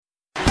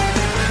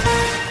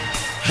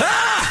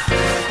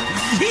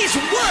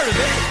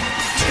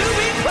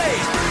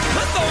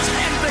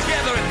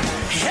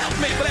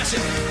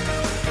praise him.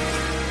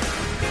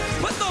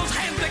 Put those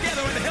hands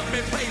together and help me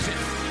praise him.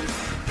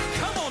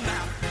 Come on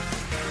now.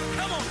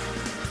 Come on.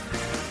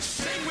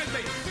 Sing with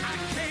me. I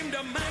came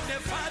to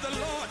magnify the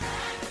Lord.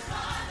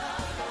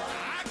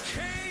 I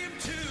came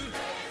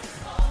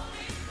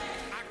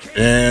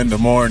to. In the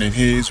morning,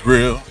 he's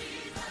real.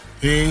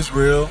 He's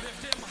real.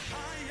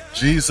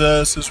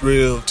 Jesus is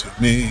real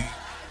to me.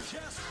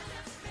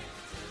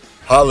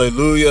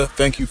 Hallelujah.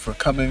 Thank you for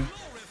coming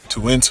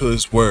to Into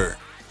His Word.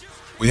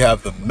 We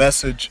have the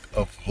message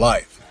of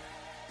life.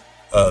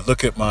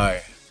 Look at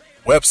my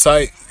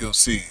website. You'll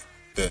see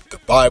that the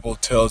Bible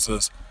tells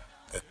us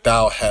that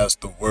thou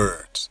hast the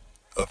words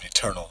of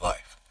eternal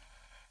life.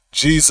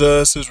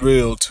 Jesus is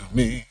real to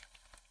me.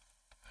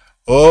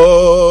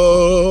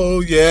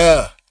 Oh,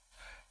 yeah.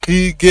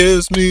 He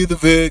gives me the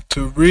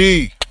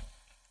victory.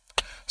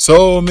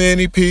 So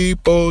many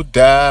people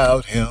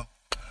doubt him.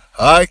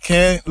 I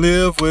can't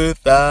live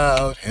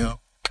without him.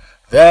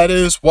 That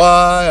is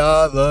why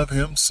I love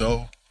him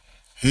so.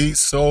 He's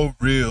so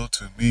real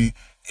to me.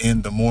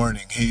 In the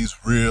morning, he's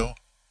real.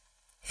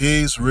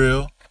 He's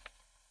real.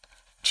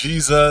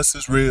 Jesus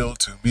is real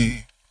to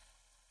me.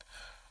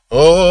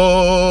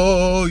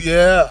 Oh,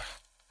 yeah.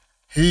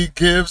 He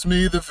gives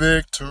me the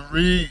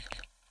victory.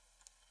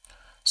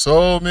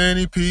 So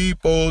many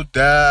people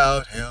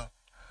doubt him.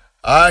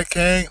 I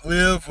can't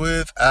live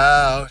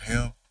without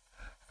him.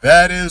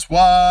 That is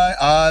why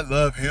I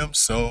love him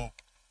so.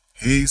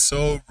 He's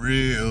so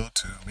real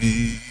to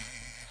me.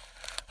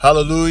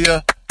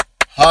 Hallelujah.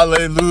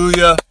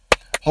 Hallelujah.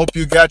 Hope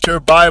you got your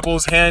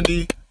Bibles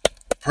handy.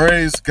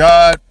 Praise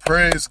God.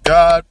 Praise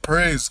God.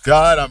 Praise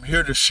God. I'm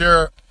here to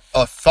share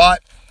a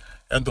thought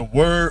and the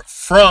word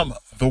from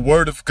the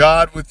Word of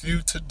God with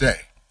you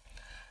today.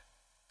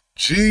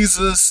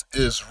 Jesus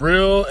is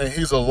real and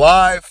he's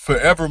alive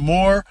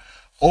forevermore.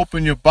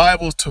 Open your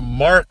Bibles to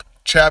Mark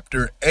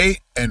chapter 8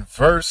 and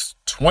verse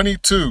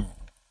 22.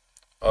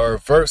 Or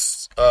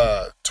verse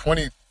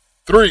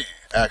 23,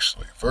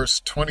 actually. Verse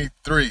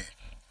 23.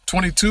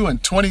 22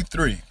 and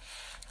 23.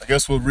 I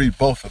guess we'll read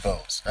both of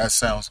those. That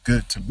sounds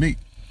good to me.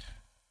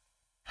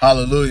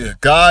 Hallelujah.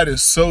 God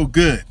is so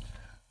good.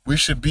 We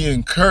should be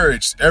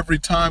encouraged every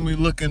time we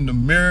look in the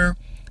mirror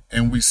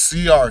and we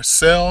see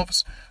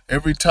ourselves.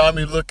 Every time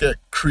we look at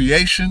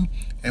creation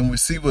and we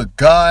see what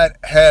God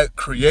had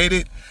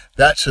created,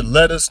 that should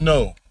let us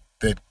know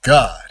that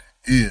God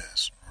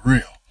is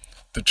real.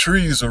 The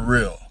trees are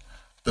real.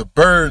 The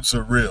birds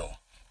are real.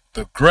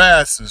 The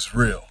grass is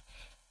real.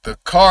 The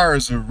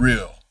cars are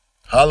real.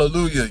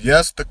 Hallelujah.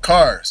 Yes, the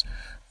cars.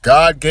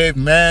 God gave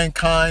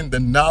mankind the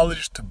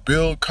knowledge to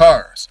build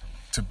cars,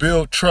 to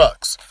build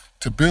trucks,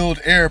 to build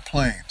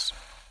airplanes.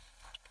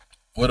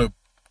 What a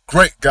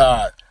great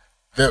God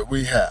that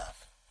we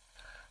have.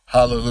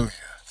 Hallelujah.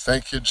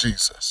 Thank you,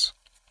 Jesus.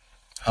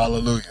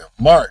 Hallelujah.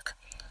 Mark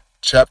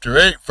chapter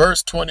 8,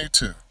 verse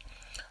 22.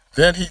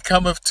 Then he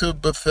cometh to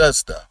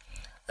Bethesda,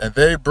 and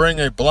they bring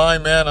a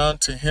blind man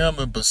unto him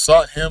and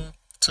besought him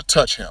to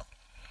touch him.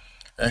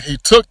 And he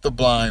took the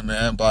blind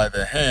man by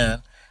the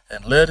hand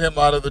and led him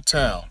out of the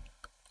town.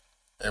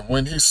 And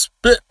when he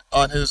spit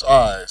on his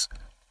eyes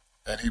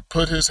and he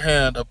put his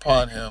hand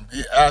upon him,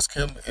 he asked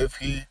him if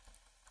he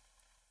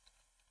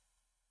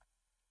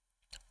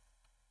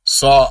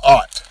saw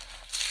aught.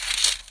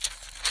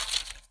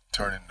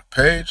 Turning the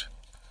page.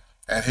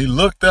 And he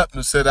looked up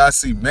and said, I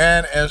see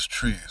man as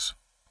trees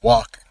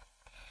walking.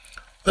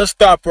 Let's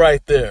stop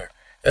right there.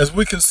 As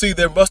we can see,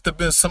 there must have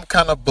been some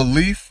kind of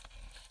belief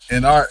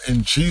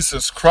in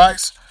Jesus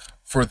Christ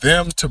for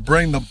them to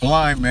bring the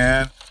blind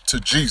man to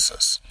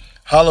Jesus.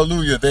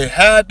 Hallelujah. They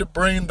had to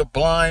bring the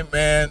blind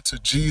man to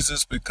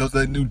Jesus because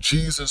they knew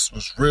Jesus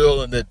was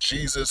real and that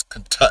Jesus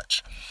can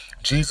touch.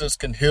 Jesus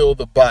can heal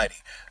the body.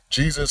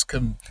 Jesus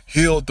can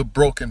heal the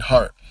broken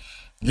heart.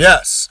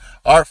 Yes,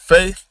 our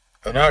faith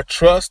and our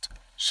trust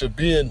should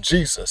be in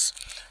Jesus.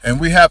 And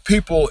we have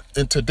people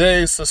in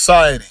today's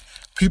society,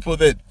 people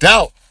that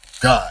doubt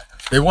God.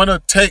 They want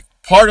to take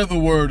part of the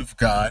Word of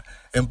God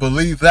and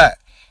believe that.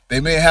 They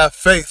may have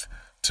faith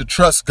to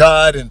trust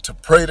God and to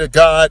pray to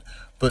God,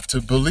 but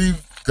to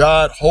believe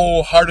God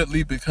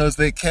wholeheartedly because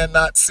they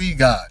cannot see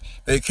God.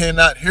 They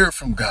cannot hear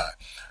from God.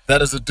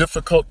 That is a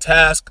difficult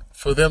task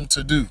for them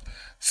to do.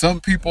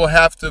 Some people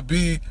have to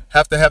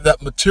have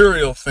that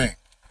material thing.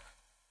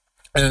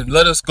 And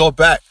let us go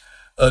back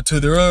to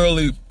the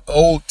early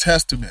Old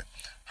Testament.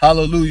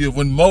 Hallelujah.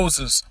 When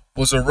Moses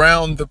was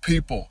around the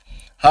people.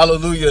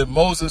 Hallelujah.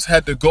 Moses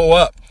had to go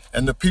up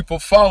and the people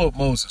followed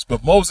Moses.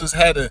 But Moses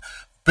had a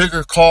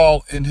bigger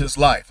call in his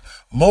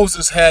life.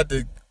 Moses had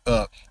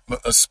a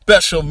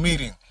special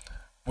meeting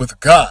with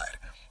God.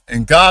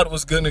 And God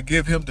was going to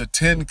give him the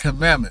 10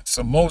 commandments.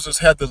 So Moses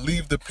had to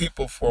leave the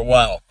people for a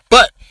while.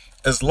 But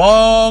as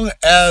long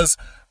as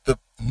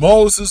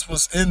Moses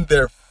was in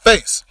their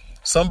face,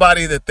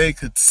 somebody that they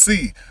could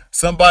see,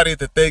 somebody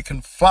that they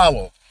can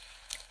follow.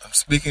 I'm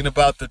speaking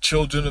about the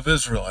children of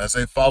Israel as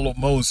they followed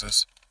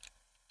Moses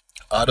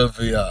out of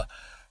the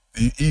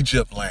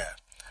Egypt land.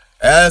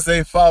 As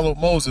they followed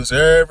Moses,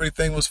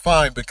 everything was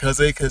fine because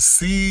they could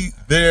see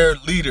their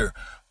leader.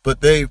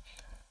 But they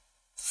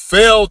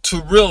failed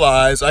to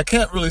realize, I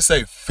can't really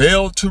say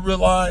failed to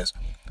realize,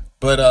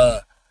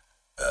 but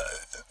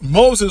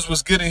Moses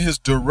was getting his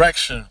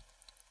direction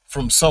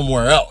from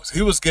somewhere else.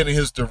 He was getting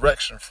his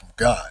direction from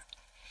God.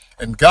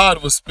 And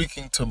God was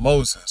speaking to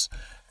Moses,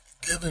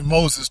 giving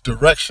Moses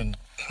direction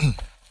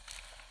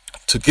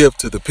to give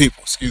to the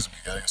people. Excuse me,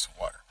 gotta get some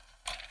water.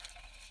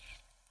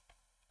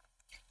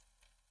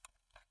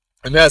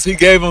 And as he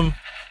gave him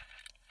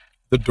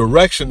the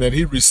direction that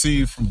he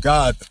received from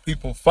God, the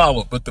people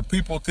followed. But the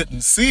people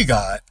couldn't see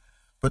God,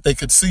 but they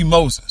could see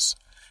Moses.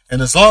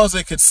 And as long as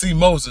they could see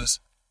Moses,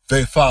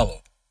 they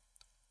followed.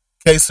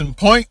 Case in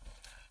point,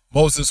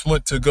 Moses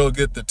went to go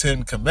get the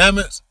 10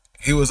 Commandments.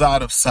 He was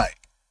out of sight.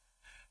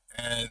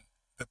 And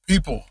the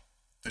people,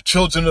 the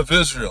children of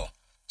Israel,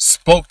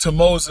 spoke to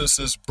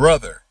Moses'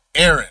 brother,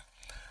 Aaron.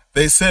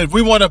 They said,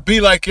 we want to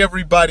be like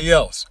everybody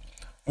else.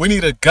 We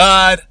need a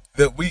God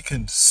that we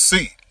can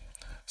see.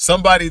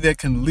 Somebody that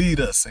can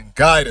lead us and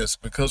guide us.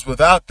 Because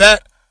without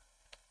that,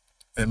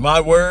 in my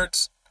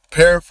words,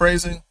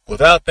 paraphrasing,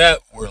 without that,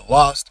 we're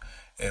lost.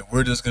 And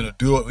we're just going to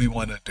do what we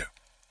want to do.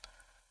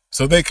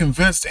 So they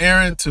convinced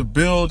Aaron to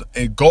build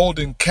a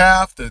golden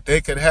calf that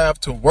they could have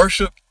to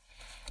worship.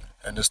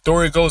 And the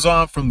story goes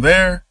on from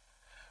there.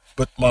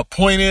 But my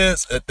point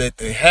is that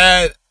they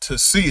had to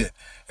see it.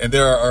 And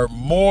there are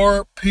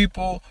more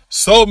people,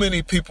 so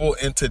many people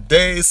in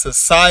today's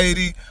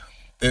society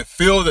that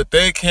feel that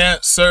they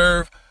can't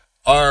serve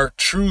our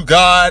true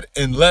God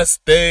unless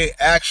they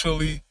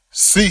actually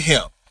see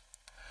him.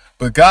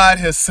 But God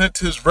has sent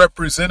his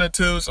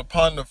representatives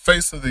upon the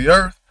face of the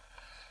earth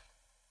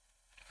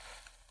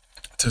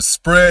to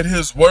spread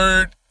his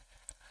word,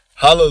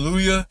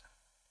 hallelujah,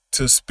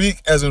 to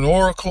speak as an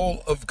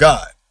oracle of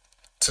God,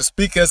 to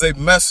speak as a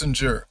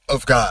messenger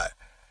of God.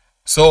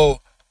 So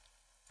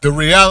the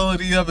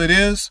reality of it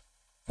is,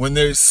 when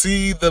they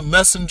see the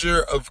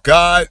messenger of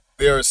God,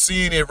 they are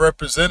seeing a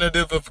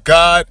representative of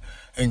God,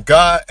 and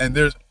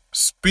they're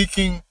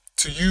speaking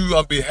to you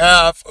on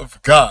behalf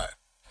of God.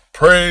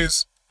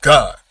 Praise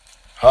God.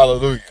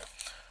 Hallelujah.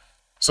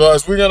 So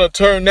as we're going to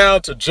turn now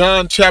to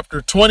John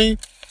chapter 20,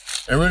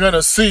 and we're going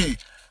to see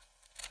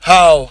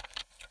how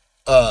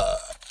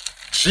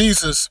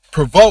Jesus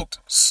provoked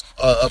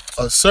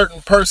a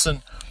certain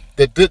person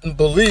that didn't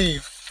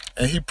believe,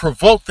 and he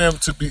provoked him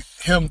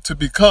to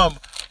become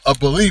a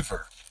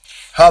believer.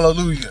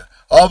 Hallelujah.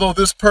 Although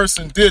this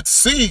person did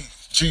see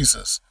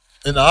Jesus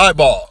in the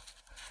eyeball,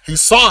 he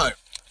saw him,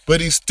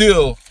 but he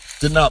still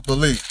did not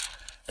believe.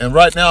 And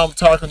right now I'm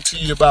talking to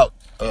you about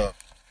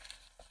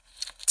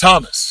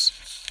Thomas.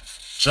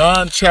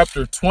 John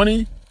chapter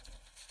 20,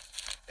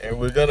 and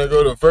we're going to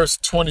go to verse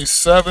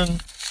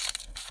 27.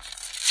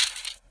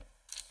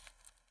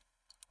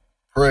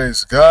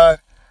 Praise God.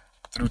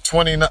 Through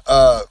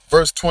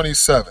verse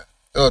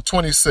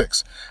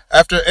 26.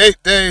 After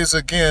 8 days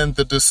again,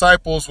 the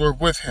disciples were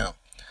with him,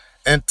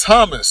 and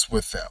Thomas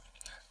with them.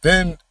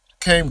 Then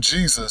came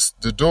Jesus,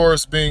 the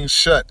doors being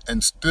shut,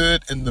 and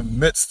stood in the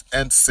midst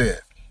and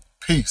said,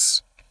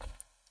 peace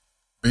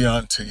be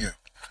unto you.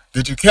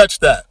 Did you catch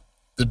that?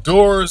 The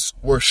doors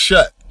were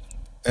shut,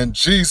 and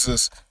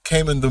Jesus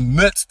came in the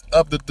midst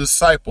of the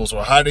disciples.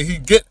 Or how did he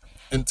get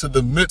into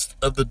the midst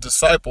of the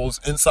disciples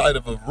inside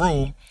of a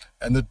room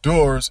and the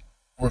doors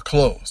were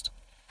closed?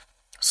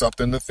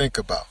 Something to think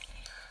about.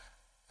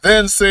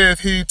 Then saith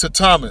he to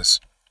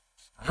Thomas,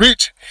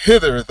 reach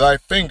hither thy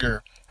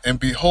finger, and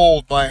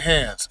behold my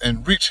hands,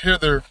 and reach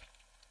hither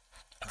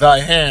thy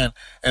hand,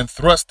 and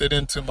thrust it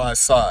into my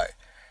side,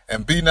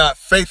 and be not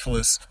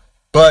faithless,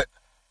 but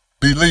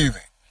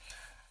believing.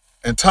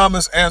 And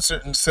Thomas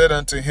answered and said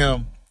unto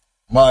him,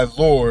 my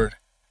Lord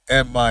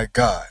and my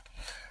God.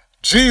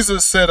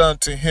 Jesus said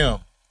unto him,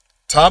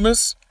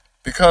 Thomas,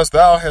 because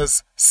thou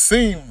hast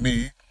seen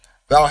me,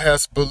 thou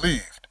hast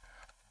believed.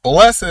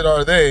 Blessed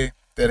are they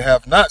that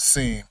have not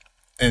seen,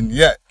 and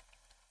yet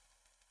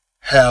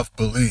have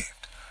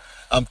believed.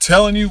 I'm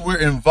telling you, we're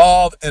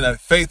involved in a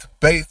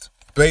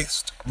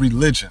faith-based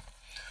religion.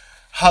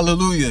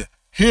 Hallelujah.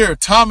 Here,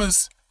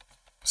 Thomas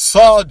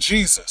saw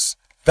Jesus.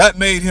 That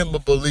made him a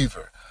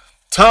believer.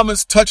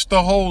 Thomas touched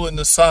the hole in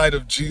the side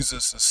of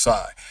Jesus'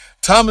 side.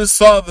 Thomas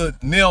saw the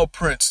nail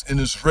prints in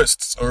his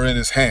wrists or in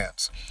his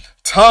hands.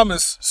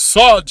 Thomas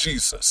saw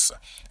Jesus,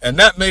 and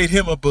that made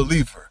him a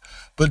believer.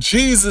 But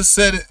Jesus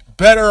said it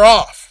better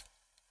off.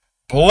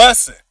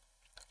 Blessed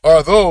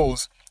are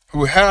those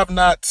who have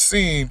not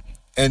seen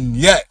and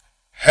yet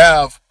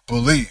have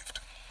believed.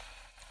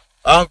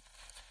 I'm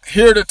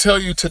here to tell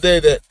you today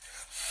that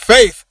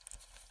faith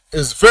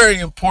is very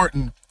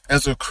important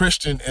as a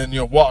Christian in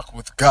your walk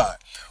with God.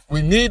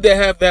 We need to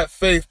have that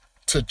faith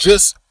to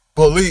just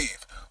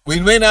believe. We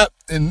may not,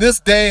 in this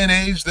day and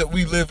age that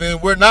we live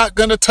in, we're not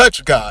going to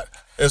touch God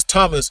as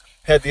Thomas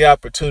had the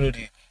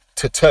opportunity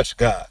to touch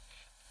God.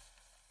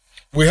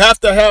 We have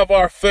to have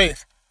our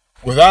faith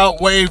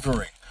without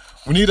wavering.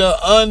 We need an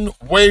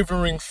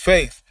unwavering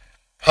faith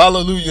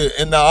hallelujah,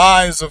 in the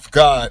eyes of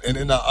God and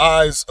in the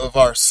eyes of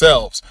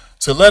ourselves,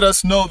 to let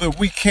us know that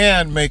we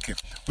can make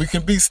it. We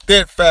can be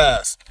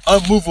steadfast,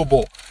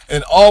 unmovable,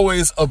 and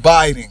always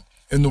abiding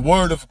in the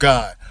word of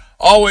God,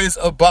 always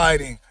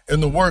abiding in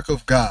the work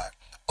of God,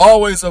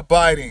 always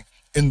abiding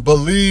in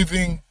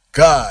believing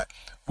God.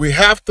 We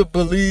have to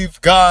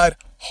believe God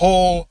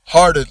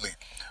wholeheartedly.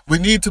 We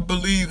need to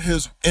believe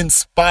his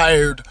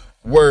inspired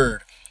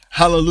word.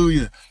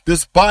 Hallelujah.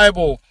 This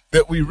Bible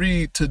that we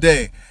read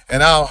today,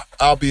 and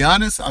I'll be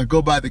honest, I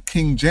go by the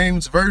King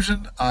James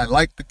Version. I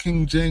like the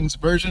King James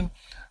Version.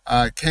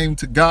 I came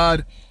to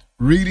God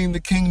reading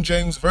the King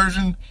James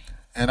Version,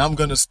 and I'm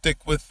going to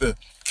stick with the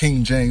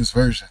King James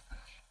Version.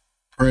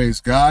 Praise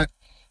God.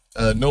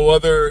 No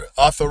other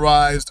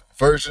authorized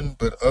version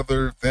but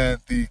other than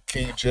the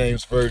King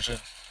James Version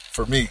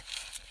for me.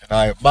 And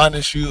I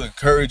admonish you,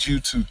 encourage you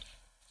to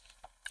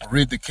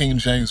read the King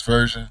James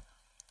Version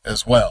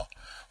as well.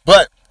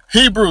 But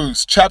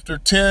Hebrews chapter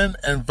 10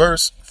 and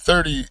verse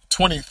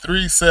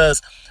 23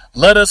 says,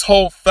 "Let us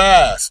hold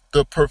fast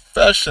the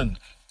profession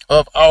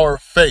of our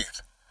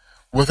faith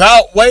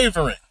without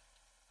wavering,"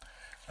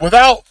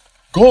 without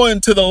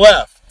going to the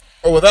left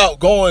or without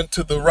going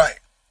to the right.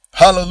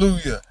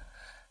 Hallelujah.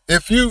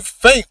 If you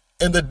faint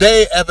in the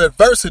day of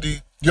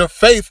adversity, your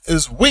faith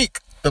is weak,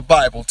 the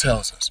Bible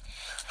tells us.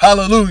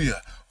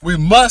 Hallelujah. We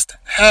must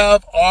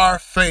have our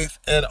faith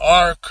and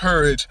our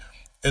courage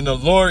in the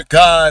Lord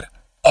God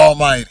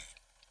Almighty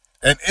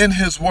and in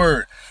his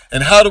word.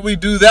 And how do we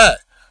do that?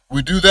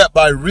 We do that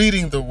by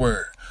reading the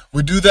word.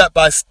 We do that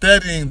by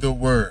studying the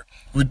word.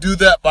 We do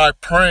that by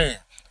praying.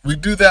 We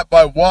do that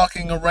by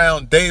walking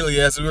around daily,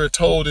 as we were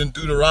told in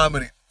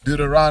Deuteronomy,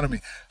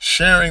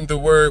 sharing the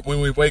word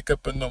when we wake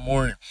up in the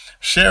morning,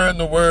 sharing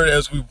the word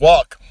as we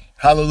walk,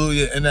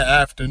 hallelujah, in the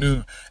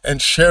afternoon,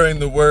 and sharing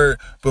the word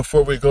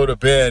before we go to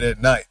bed at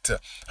night.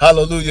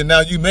 Hallelujah. Now,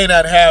 you may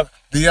not have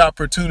the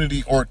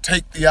opportunity or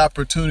take the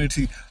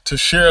opportunity to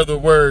share the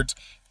words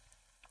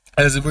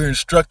as we're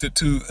instructed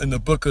to in the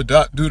book of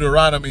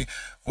Deuteronomy,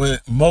 when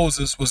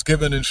Moses was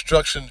given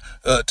instruction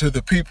to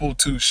the people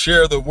to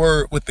share the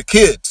word with the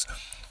kids.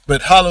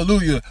 But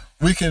hallelujah,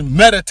 we can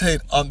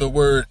meditate on the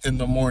word in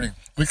the morning.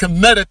 We can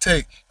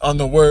meditate on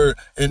the word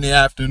in the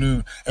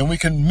afternoon, and we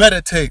can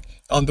meditate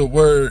on the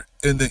word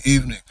in the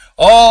evening.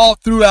 All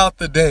throughout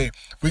the day,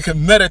 we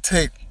can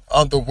meditate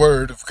on the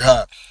word of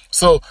God.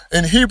 So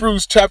in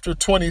Hebrews chapter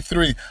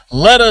 23,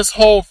 let us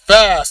hold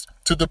fast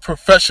to the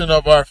profession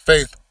of our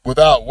faith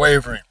without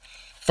wavering,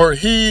 for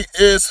he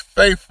is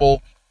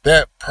faithful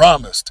that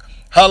promised.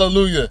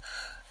 Hallelujah.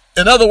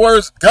 In other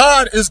words,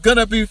 God is going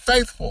to be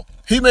faithful.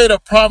 He made a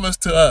promise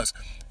to us.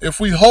 If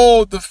we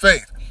hold the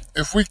faith,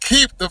 if we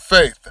keep the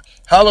faith,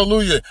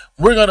 hallelujah,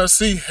 we're going to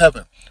see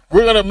heaven.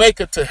 We're going to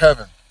make it to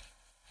heaven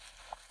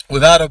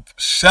without a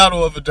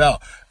shadow of a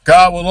doubt.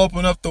 God will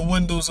open up the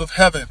windows of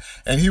heaven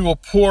and he will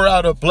pour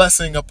out a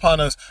blessing upon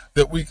us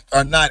that we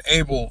are not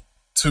able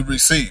to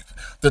receive.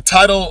 The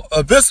title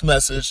of this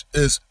message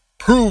is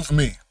Prove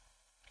Me.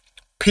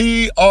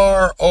 Prove.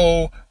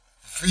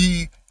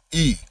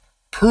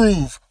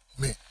 Prove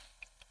me.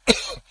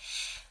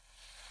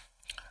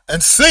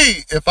 And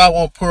see if I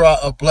won't pour out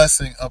a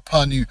blessing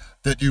upon you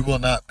that you will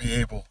not be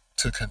able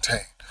to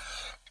contain.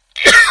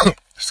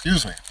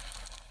 Excuse me.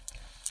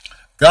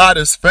 God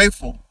is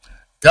faithful.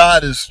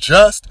 God is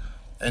just,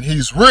 and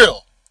he's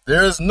real.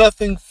 There is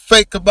nothing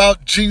fake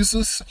about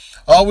Jesus.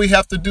 All we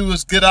have to do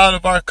is get out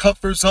of our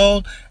comfort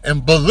zone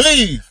and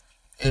believe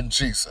in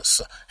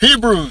Jesus.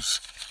 Hebrews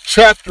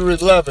chapter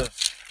 11,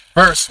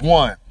 verse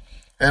 1.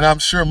 And I'm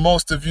sure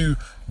most of you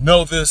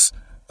know this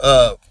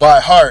by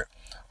heart.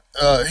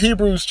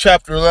 Hebrews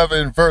chapter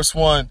 11, verse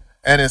 1,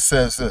 and it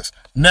says this: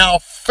 "Now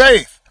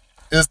faith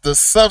is the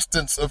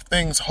substance of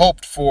things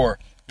hoped for,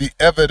 the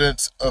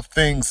evidence of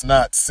things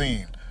not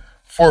seen.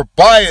 For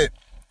by it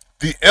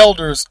the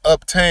elders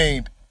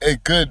obtained a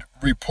good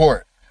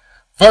report."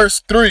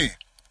 Verse 3,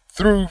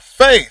 "Through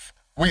faith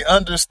we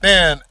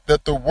understand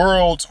that the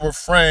worlds were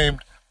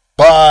framed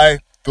by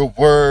the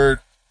word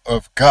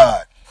of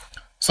God,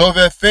 so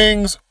that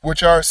things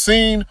which are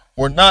seen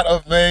were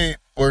not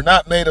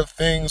made of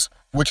things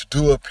which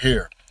do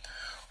appear."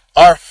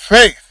 Our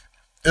faith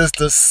is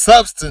the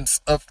substance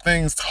of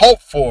things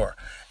hoped for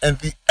and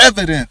the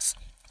evidence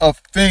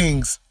of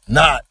things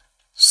not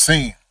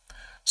seen.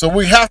 So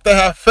we have to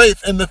have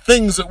faith in the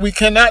things that we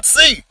cannot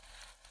see.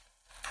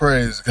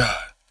 Praise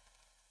God.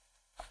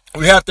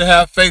 We have to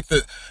have faith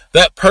that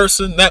that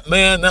person, that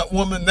man, that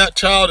woman, that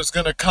child is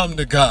going to come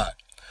to God.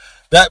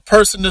 That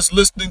person that's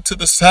listening to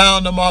the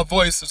sound of my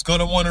voice is going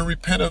to want to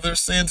repent of their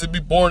sins and be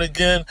born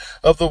again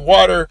of the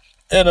water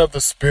and of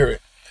the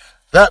Spirit.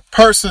 That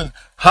person,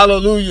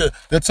 hallelujah,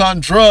 that's on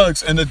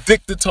drugs and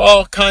addicted to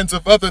all kinds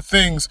of other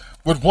things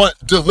would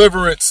want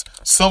deliverance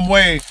some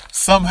way,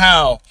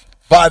 somehow,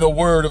 by the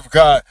word of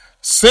God.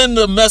 Send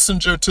a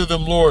messenger to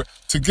them, Lord,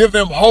 to give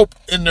them hope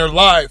in their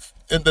life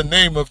in the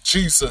name of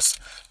Jesus.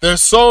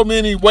 There's so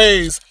many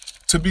ways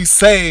to be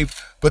saved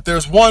But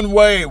there's one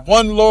way,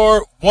 one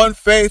Lord, one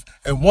faith,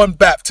 and one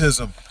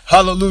baptism.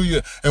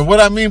 Hallelujah. And what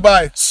I mean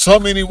by so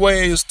many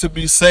ways to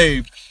be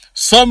saved,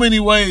 so many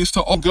ways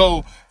to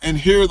go and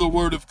hear the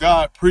word of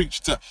God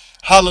preached.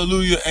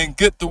 Hallelujah. And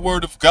get the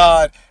word of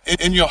God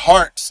in your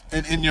hearts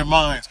and in your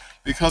minds.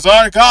 Because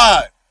our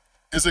God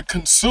is a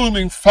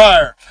consuming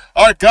fire.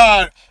 Our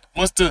God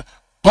wants to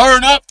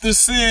burn up the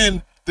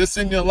sin that's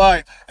in your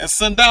life and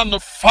send down the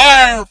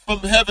fire from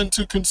heaven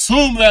to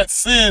consume that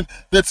sin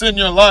that's in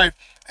your life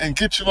and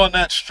get you on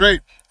that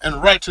straight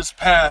and righteous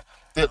path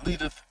that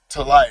leadeth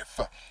to life.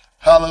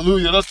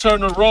 Hallelujah. Let's turn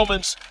to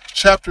Romans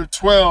chapter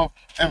 12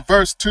 and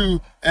verse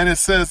 2, and it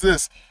says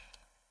this.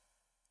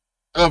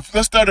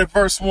 Let's start at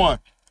verse 1.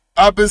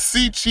 I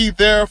beseech ye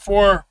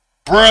therefore,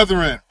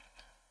 brethren.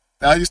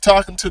 Now he's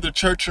talking to the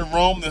church in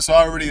Rome that's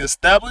already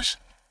established.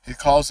 He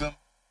calls them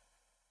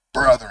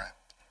brethren.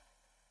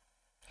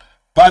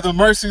 By the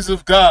mercies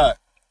of God.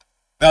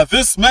 Now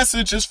this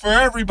message is for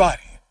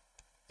everybody.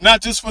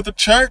 Not just for the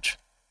church,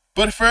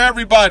 but for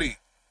everybody.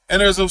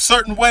 And there's a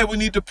certain way we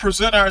need to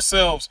present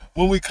ourselves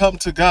when we come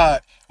to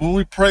God, when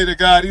we pray to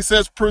God. He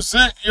says,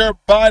 present your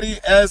body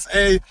as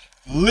a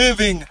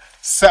living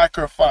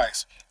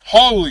sacrifice,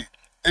 holy,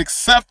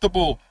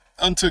 acceptable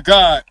unto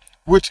God,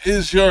 which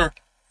is your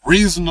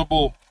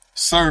reasonable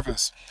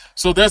service.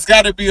 So there's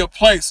got to be a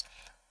place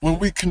when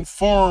we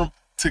conform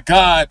to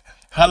God,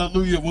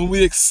 hallelujah, when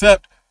we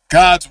accept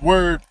God's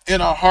word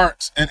in our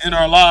hearts and in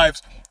our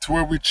lives to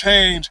where we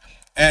change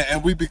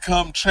and we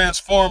become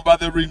transformed by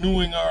the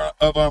renewing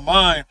of our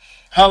mind.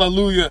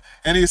 Hallelujah.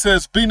 And he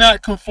says, be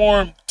not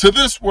conformed to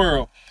this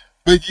world,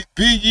 but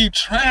be ye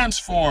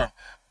transformed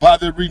by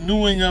the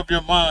renewing of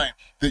your mind,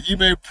 that ye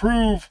may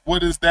prove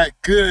what is that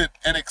good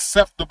and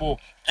acceptable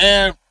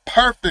and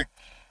perfect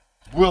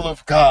will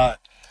of God.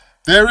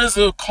 There is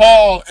a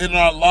call in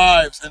our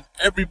lives, in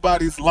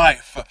everybody's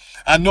life.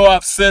 I know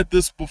I've said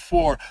this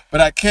before, but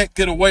I can't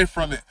get away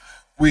from it.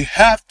 We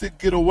have to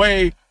get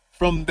away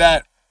from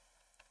that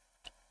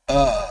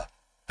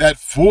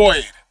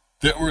void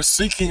that we're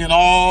seeking in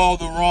all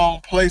the wrong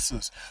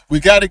places. We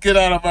got to get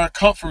out of our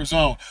comfort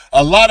zone.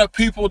 A lot of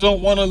people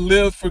don't want to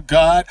live for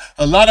God.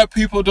 A lot of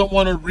people don't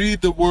want to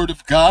read the word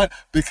of God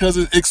because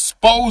it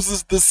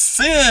exposes the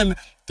sin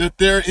that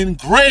they're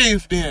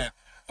engraved in,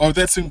 or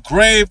that's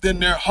engraved in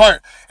their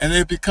heart, and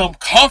they become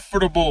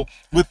comfortable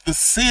with the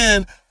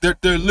sin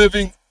that they're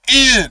living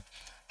in.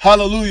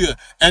 Hallelujah.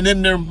 And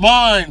in their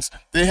minds,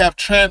 they have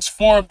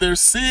transformed their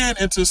sin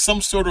into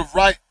some sort of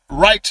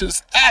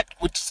righteous act,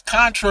 which is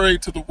contrary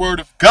to the word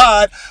of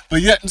God,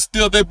 but yet and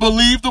still they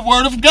believe the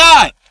word of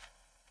God.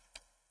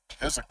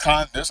 There's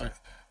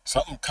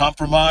something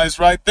compromised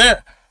right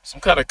there. Some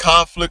kind of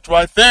conflict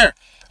right there.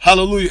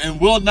 Hallelujah.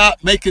 And will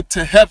not make it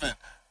to heaven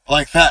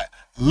like that.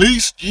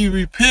 Lest ye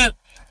repent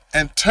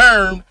and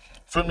turn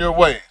from your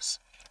ways.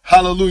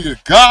 Hallelujah.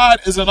 God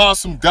is an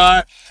awesome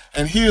God,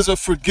 and he is a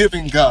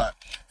forgiving God.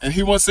 And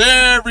he wants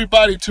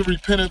everybody to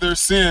repent of their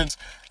sins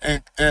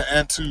and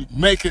to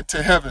make it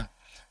to heaven.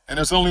 And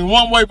there's only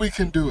one way we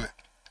can do it.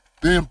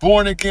 Being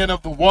born again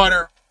of the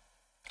water,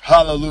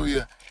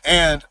 hallelujah,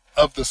 and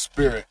of the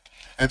Spirit.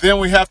 And then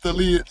we have to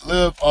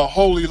live a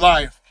holy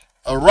life,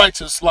 a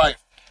righteous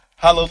life,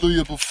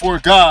 hallelujah, before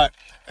God.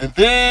 And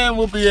then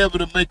we'll be able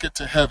to make it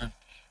to heaven.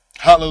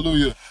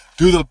 Hallelujah.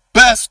 Do the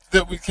best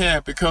that we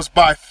can, because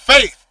by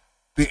faith,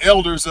 the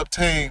elders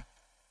obtain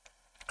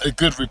a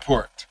good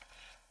report.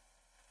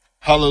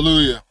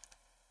 Hallelujah.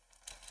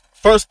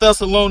 1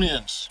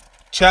 Thessalonians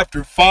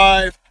chapter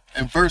 5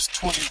 and verse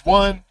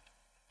 21.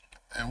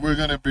 And we're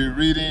going to be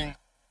reading,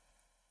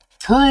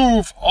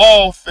 prove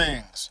all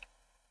things,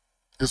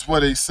 is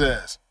what he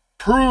says.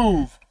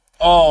 Prove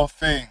all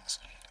things.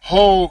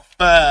 Hold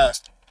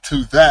fast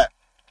to that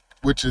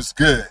which is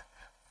good.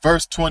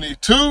 Verse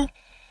 22,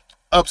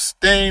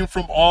 abstain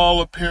from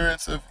all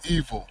appearance of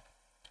evil,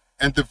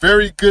 and the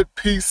very good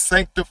peace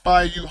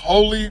sanctify you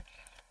wholly.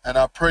 And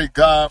I pray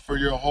God for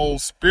your whole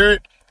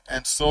spirit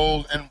and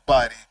soul and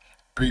body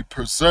be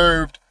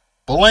preserved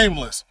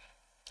blameless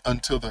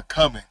until the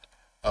coming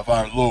of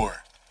our Lord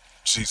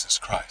Jesus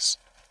Christ.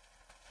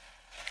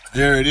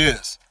 There it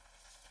is.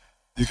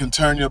 You can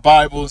turn your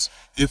Bibles,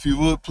 if you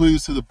would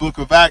please, to the book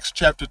of Acts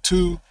chapter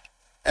 2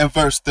 and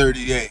verse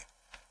 38.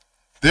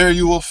 There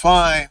you will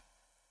find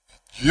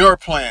your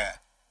plan,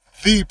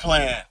 the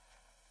plan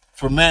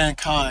for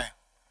mankind,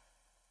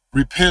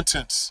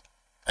 repentance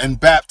and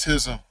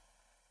baptism.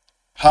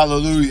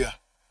 Hallelujah.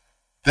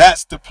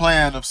 That's the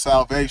plan of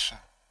salvation.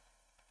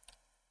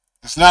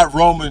 It's not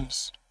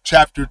Romans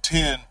chapter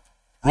 10.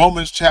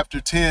 Romans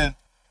chapter 10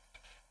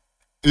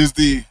 is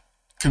the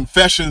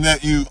confession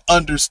that you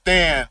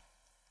understand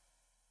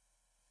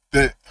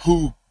that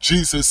who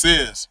Jesus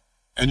is,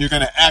 and you're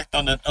going to act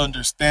on that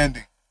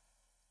understanding.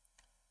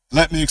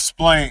 Let me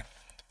explain.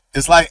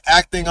 It's like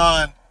acting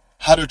on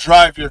how to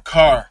drive your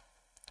car.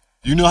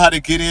 You know how to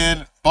get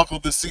in, buckle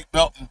the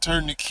seatbelt, and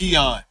turn the key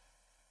on.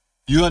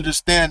 You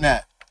understand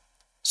that.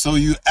 So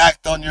you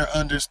act on your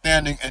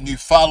understanding and you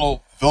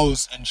follow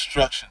those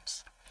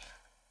instructions.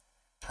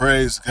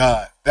 Praise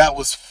God. That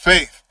was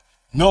faith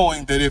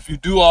knowing that if you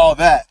do all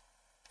that,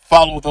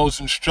 follow those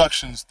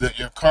instructions, that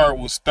your car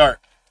will start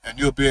and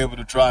you'll be able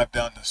to drive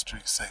down the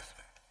street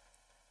safely.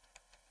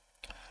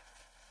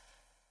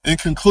 In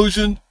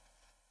conclusion,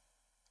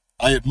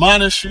 I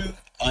admonish you,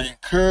 I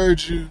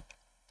encourage you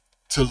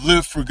to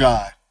live for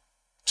God,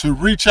 to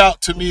reach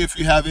out to me if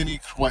you have any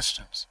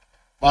questions.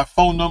 My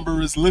phone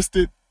number is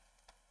listed.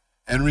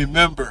 And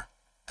remember,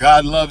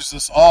 God loves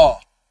us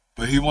all,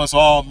 but he wants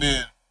all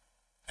men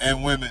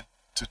and women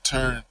to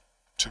turn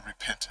to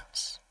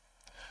repentance.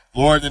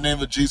 Lord, in the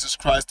name of Jesus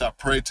Christ, I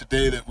pray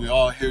today that we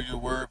all hear your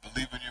word,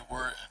 believe in your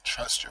word, and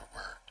trust your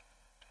word.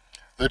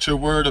 Let your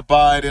word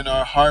abide in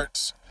our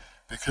hearts,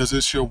 because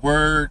it's your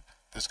word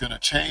that's going to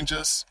change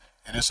us,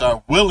 and it's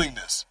our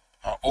willingness,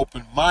 our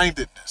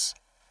open-mindedness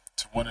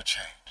to want to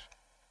change.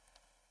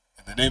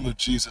 In the name of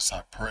Jesus,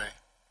 I pray.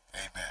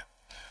 Amen.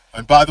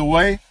 And by the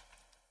way,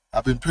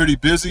 I've been pretty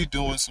busy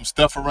doing some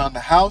stuff around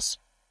the house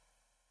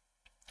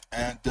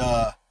and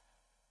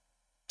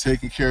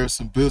taking care of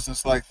some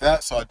business like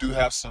that. So I do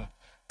have some,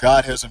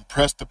 God has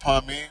impressed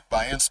upon me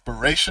by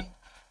inspiration,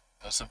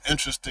 some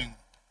interesting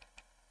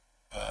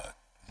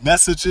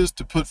messages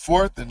to put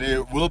forth, and they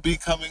will be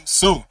coming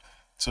soon.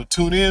 So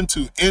tune in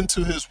to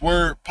Into His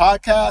Word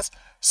podcast.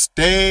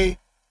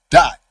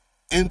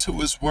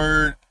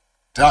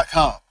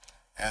 Stay.intohisword.com.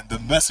 And the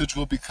message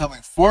will be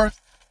coming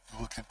forth. We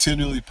will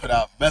continually put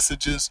out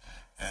messages.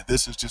 And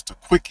this is just a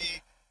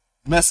quickie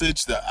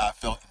message that I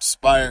felt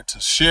inspired to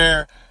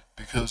share,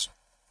 because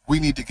we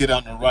need to get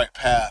on the right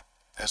path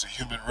as a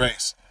human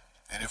race.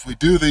 And if we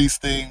do these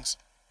things,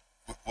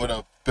 what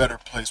a better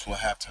place we'll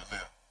have to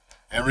live.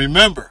 And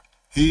remember,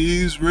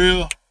 he's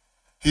real.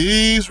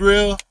 He's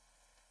real.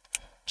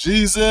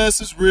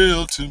 Jesus is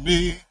real to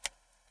me.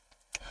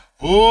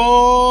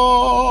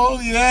 Oh,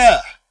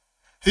 yeah.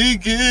 He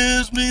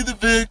gives me the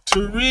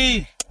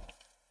victory.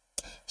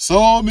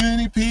 So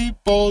many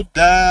people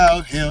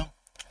doubt him.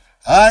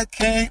 I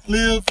can't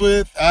live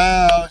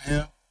without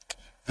him.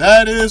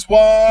 That is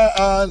why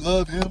I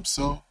love him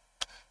so.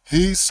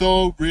 He's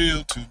so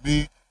real to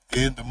me.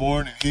 In the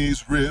morning,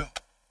 he's real.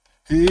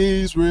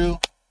 He's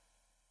real.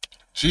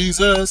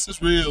 Jesus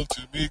is real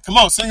to me. Come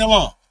on, sing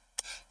along.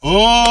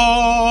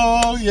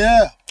 Oh,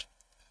 yeah.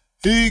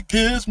 He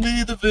gives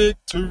me the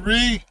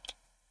victory.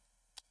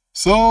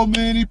 So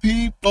many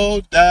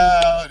people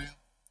doubt him.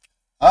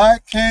 I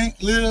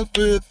can't live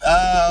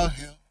without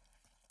him.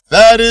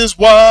 That is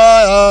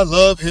why I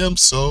love him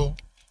so.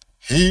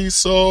 He's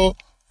so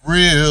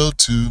real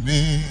to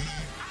me.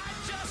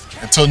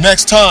 Until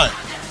next time,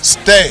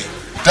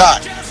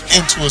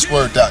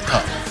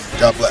 stay.intohisword.com.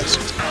 God bless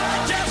you.